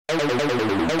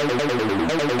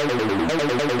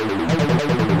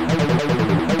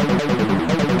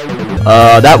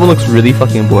That one looks really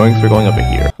fucking boring, so we're going over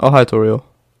here. Oh, hi, Toriel.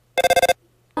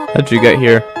 How'd you get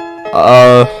here?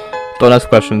 Don't ask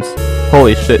questions.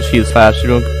 Holy shit, she is fast. She's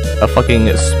doing a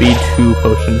fucking speed 2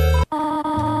 potion.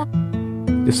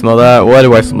 You smell that? What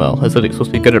do I smell? Is it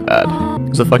supposed to be good or bad?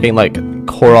 Is it fucking like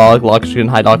Korog, oxygen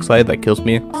hydroxide that kills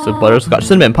me? Is it butterscotch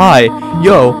cinnamon pie?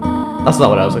 Yo! That's not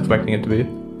what I was expecting it to be.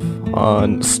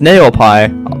 On snail pie.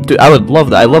 Dude, I would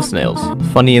love that. I love snails.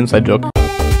 Funny inside joke.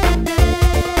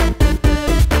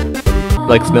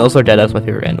 Like, snails are dead as my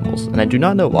favorite animals, and I do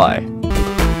not know why.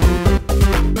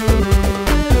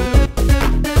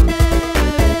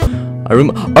 A room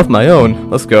of my own.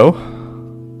 Let's go.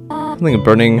 Something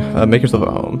burning. Make yourself at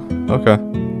home. Okay.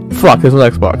 Fuck, there's no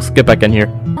Xbox. Get back in here.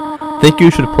 Think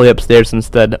you should play upstairs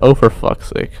instead. Oh, for fuck's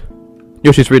sake.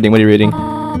 Yo, she's reading. What are you reading?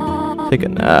 Take a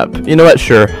nap. You know what?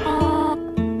 Sure.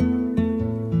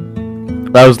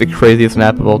 That was the craziest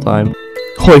nap of all time.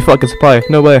 Holy fuck, it's a pie.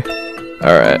 No way.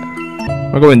 Alright.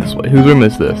 We're going this way. Whose room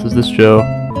is this? Is this Joe?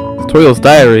 It's Toriel's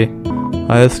diary.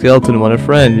 I, a skeleton, want a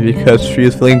friend because she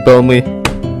is feeling lonely.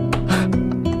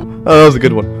 Oh, that was a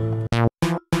good one.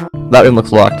 That room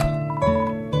looks locked.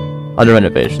 Under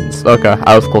renovations. Okay,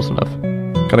 I was close enough.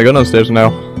 Can I go downstairs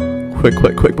now? Quick,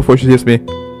 quick, quick, before she sees me.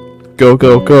 Go,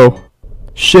 go, go.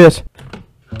 Shit!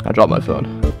 I dropped my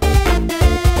phone.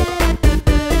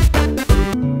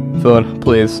 Phone,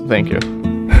 please. Thank you.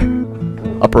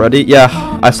 Up already? Yeah,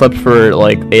 I slept for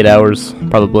like 8 hours,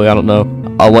 probably, I don't know.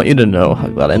 I want you to know,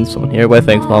 I'm glad I'm someone here. Why,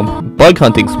 thanks, Mom. Bug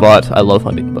hunting spot. I love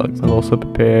hunting bugs. I've also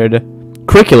prepared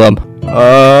curriculum.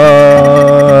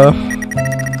 I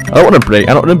don't want to break.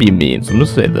 I don't want to be mean, so I'm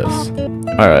just gonna say this.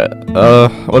 Alright,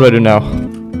 what do I do now?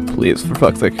 Please, for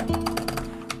fuck's sake.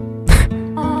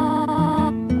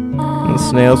 The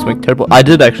snails make terrible. I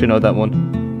did actually know that one.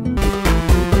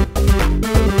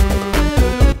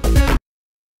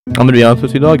 I'm gonna be honest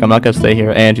with you, dog. I'm not gonna stay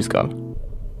here, and she's gone.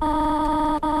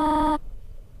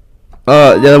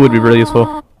 Yeah, that would be really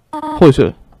useful. Holy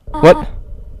shit. What?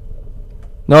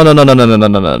 No, no, no, no, no, no, no,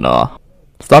 no, no, no.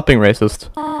 Stop being racist.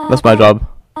 That's my job.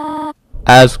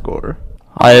 Asgore.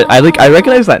 I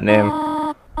recognize that name.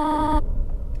 No,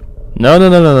 no, no,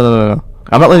 no, no, no, no.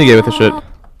 I'm not letting you get with the shit.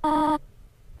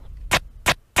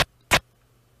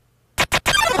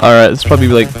 Alright, this is probably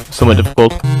like somewhat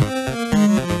difficult.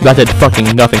 That did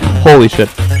fucking nothing. Holy shit.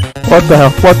 What the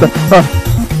hell? What the?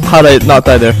 How did I not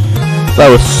die there? That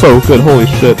was so good. Holy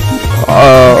shit.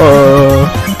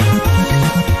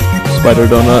 Spider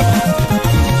donut.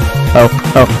 Oh,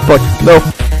 oh, fuck. No.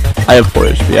 I have 4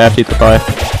 HP. I have to eat the pie.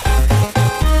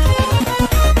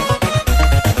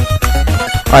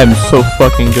 I'm so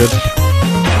fucking good.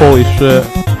 Holy shit.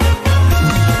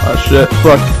 Oh shit.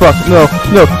 Fuck. Fuck. No.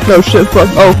 No. No shit. Fuck.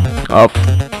 Oh. Oh.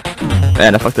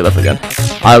 And I fucked it up again.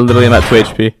 I literally am at 2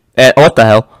 HP. And, what the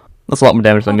hell? That's a lot more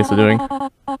damage than I'm used to doing.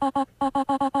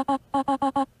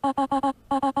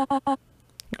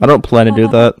 I don't plan to do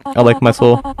that. I like my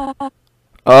soul.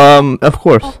 Of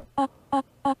course.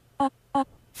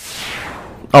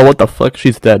 Oh, what the fuck?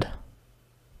 She's dead.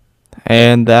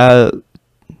 And that...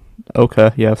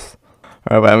 Okay, yes.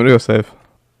 Alright, wait, I'm gonna go save.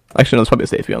 Actually, no, there's probably a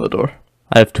safe beyond the door.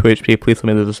 I have 2 HP, please tell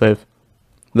me there's a save.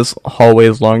 This hallway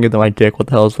is longer than my dick, what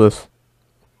the hell is this?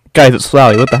 Guys, it's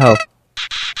Flowey, what the hell?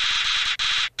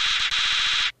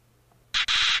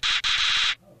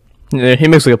 Yeah, he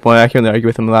makes a good point, I can't really argue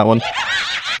with him on that one.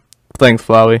 Thanks,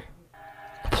 Flowey.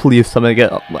 Please tell me to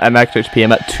get... I'm max HP,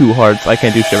 I'm at 2 hearts, I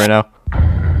can't do shit right now.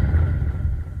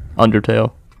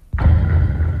 Undertale.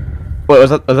 Wait, was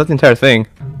that the entire thing?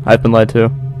 I've been lied to.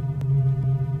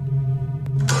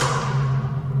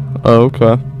 Oh,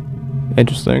 okay.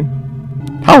 Interesting.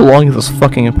 How long is this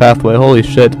fucking pathway? Holy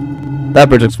shit. That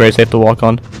bridge looks very safe to walk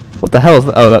on. What the hell is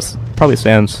that? Oh, that's probably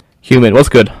Sans. Human, what's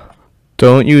good?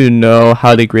 Don't you know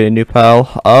how to greet a new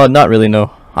pal? Not really,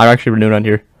 no. I'm actually new around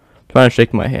here. Trying to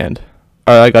shake my hand.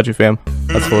 Alright, I got you, fam.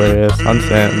 That's hilarious. I'm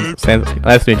Sans. Sans.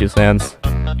 Nice to meet you, Sans.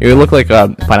 You look like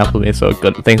pineapple to me, so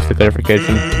good. Thanks for the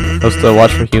clarification. Let's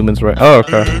watch for humans, right? Oh,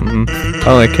 okay. I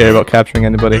don't really care about capturing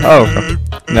anybody. Oh,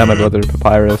 okay. Now my brother,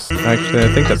 Papyrus. Actually, I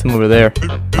think that's him over there.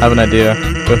 I have an idea.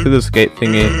 Go through this gate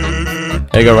thingy.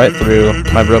 I go right through.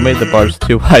 My bro made the bars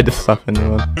too wide to stop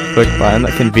anyone. Click find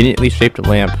that conveniently shaped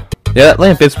lamp. Yeah, that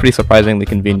lamp is pretty surprisingly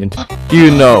convenient.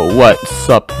 You know what's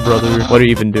up, brother? What are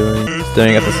you even doing?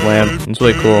 Staring at this lamp. It's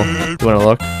really cool. You wanna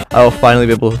look? I'll finally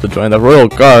be able to join the Royal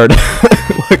Guard.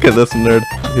 Look at this nerd.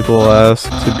 People ask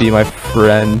to be my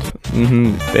friend.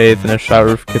 Bathe in a shower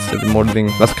of kids every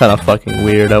morning. That's kind of fucking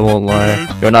weird, I won't lie.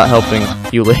 You're not helping,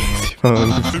 you lazy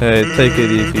phone. Hey, take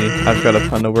it easy. I've got a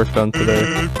ton of work done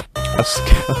today. A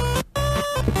skill.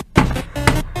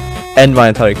 End my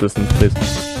entire existence, please.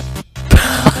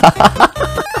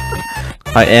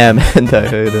 I am, and I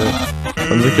hate it.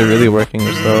 Sounds like you're really working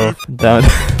yourself down.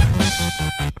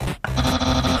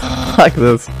 Like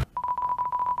this.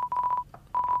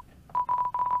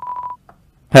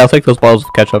 Hey, I'll take those bottles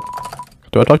of ketchup.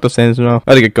 Do I talk to Sans now?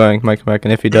 I gotta get going, Mike back,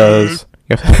 and if he does,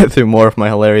 you have to get through more of my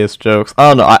hilarious jokes. I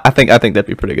don't know, I think that'd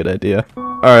be a pretty good idea.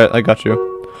 Alright, I got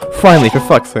you. Finally, for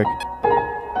fuck's sake.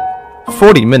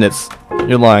 40 minutes?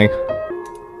 You're lying.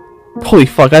 Holy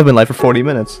fuck, I've been live for 40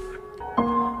 minutes.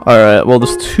 Alright, well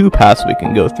there's 2 paths we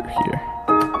can go through here.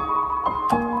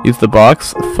 Use the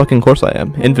box? Fucking course I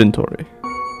am. Inventory.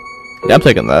 Yeah, I'm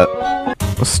taking that.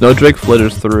 A snowdrake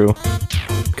flitters through.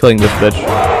 Killing this bitch.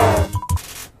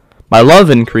 My love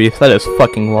increase? That is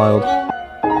fucking wild.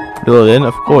 Reel it in?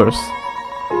 Of course.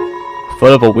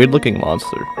 Foot of a weird looking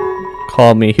monster.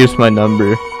 Call me, here's my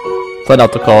number. Sign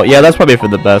out to call. Yeah, that's probably for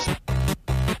the best.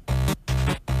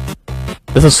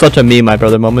 This is such a me, my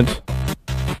brother moment.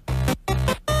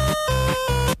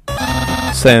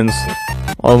 Sans.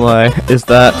 Oh my, is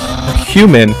that a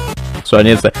human? So I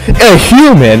need to say, a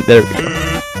human! There we go.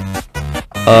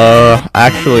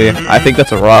 Actually, I think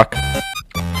that's a rock.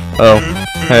 Oh,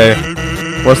 hey.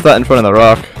 What's that in front of the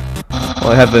rock?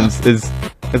 What happens is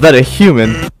that a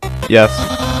human? Yes.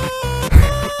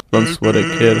 Don't sweat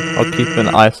it, kid. I'll keep an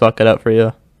eye socket out for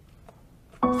you.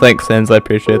 Thanks, Sans, I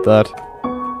appreciate that.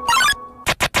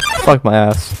 Fuck my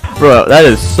ass. Bro, that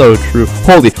is so true.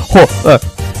 Holy,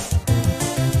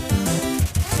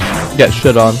 get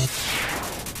shit on.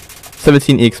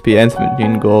 17 XP and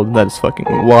 17 gold. That is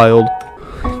fucking wild.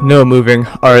 No moving.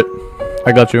 Alright.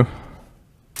 I got you.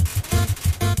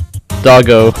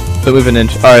 Doggo. Don't move an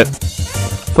inch. Alright.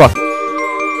 Fuck.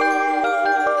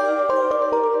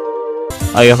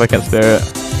 I guess I can't spare it.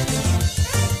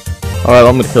 Alright, well,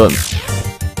 I'm gonna kill him.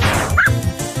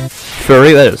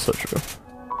 Furry? That is so true.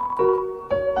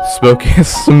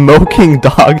 Smoking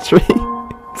dog treats.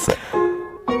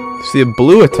 See a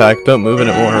blue attack, don't move and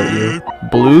it won't hurt you.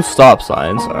 Blue stop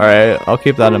signs. Alright, I'll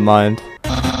keep that in mind.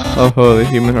 Oh, the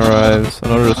human arrives.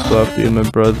 In order to stop you, my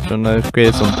brother and I have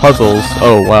created some puzzles.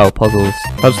 Oh wow, puzzles.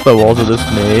 Touch the walls of this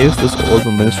maze. This old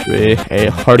ministry a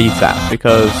hearty zap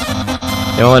because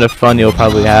the amount of fun you'll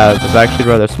probably have is actually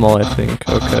rather small, I think.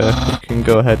 Okay, you can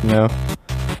go ahead now.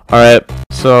 Alright,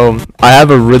 so I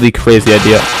have a really crazy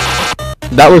idea.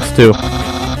 That works too.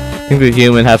 I think the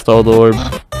human has to hold the orb.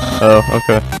 Oh,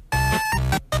 okay.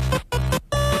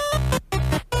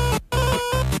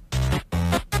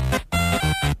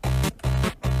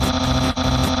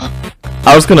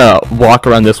 I was gonna walk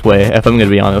around this way, if I'm gonna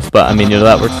be honest, but I mean,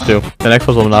 that works too. The next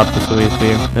puzzle will not be so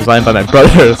easy. Designed by my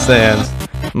brother, Sans.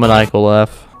 Maniacal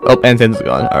laugh. Oh, and Sans is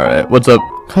gone. Alright, what's up?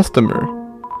 Customer.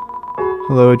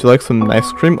 Hello, would you like some ice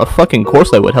cream? A fucking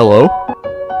course I would, hello?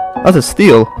 That's a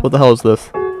steal. What the hell is this?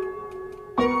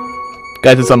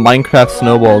 Guys, it's a Minecraft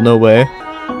snowball, no way.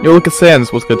 Yo, look at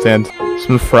Sans. What's good, Sans?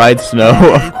 Some fried snow,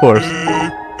 of course.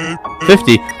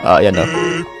 50. Yeah, no.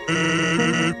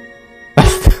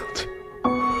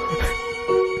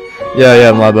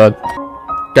 Yeah, my bad.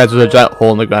 Guys, there's a giant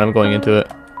hole in the ground. I'm going into it.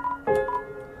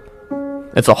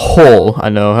 It's a hole. I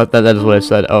know. That is what I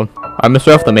said. Oh. I'm gonna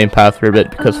start off the main path for a bit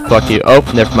because fuck you. Oh,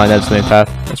 never mind. That's the main path.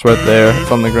 It's right there.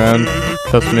 It's on the ground.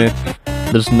 Trust me.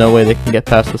 There's no way they can get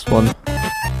past this one.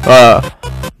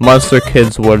 Monster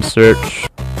Kids word search.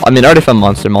 I mean, I already found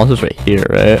monster. Monster's right here,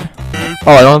 right?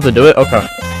 Oh, I don't have to do it? Okay.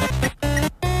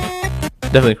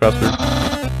 Definitely crossword.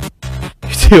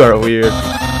 You two are weird.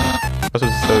 This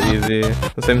is so easy.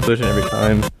 The same solution every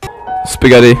time.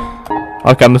 Spaghetti.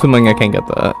 Okay, I'm assuming I can't get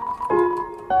that.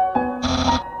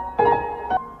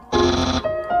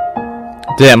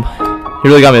 Damn. He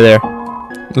really got me there.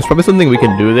 There's probably something we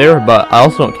can do there, but I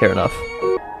also don't care enough.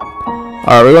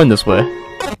 Alright, we're going this way.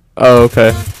 Oh,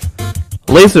 okay.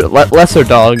 Lesser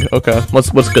dog. Okay. What's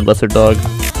good, lesser dog?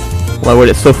 My word,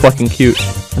 it's so fucking cute.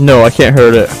 No, I can't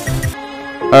hurt it.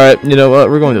 Alright, you know what?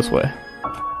 We're going this way.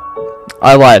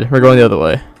 I lied. We're going the other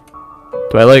way.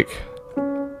 Do I, like,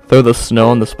 throw the snow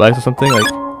on the spikes or something?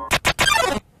 Like,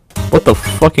 what the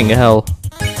fucking hell?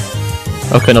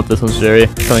 Okay, nope, this one's Jerry.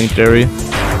 Killing Jerry.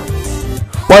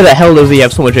 Why the hell does he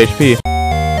have so much HP?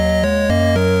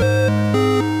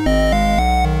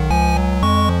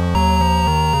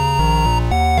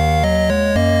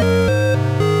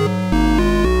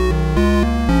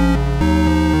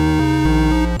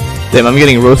 Damn, I'm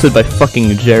getting roasted by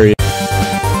fucking Jerry.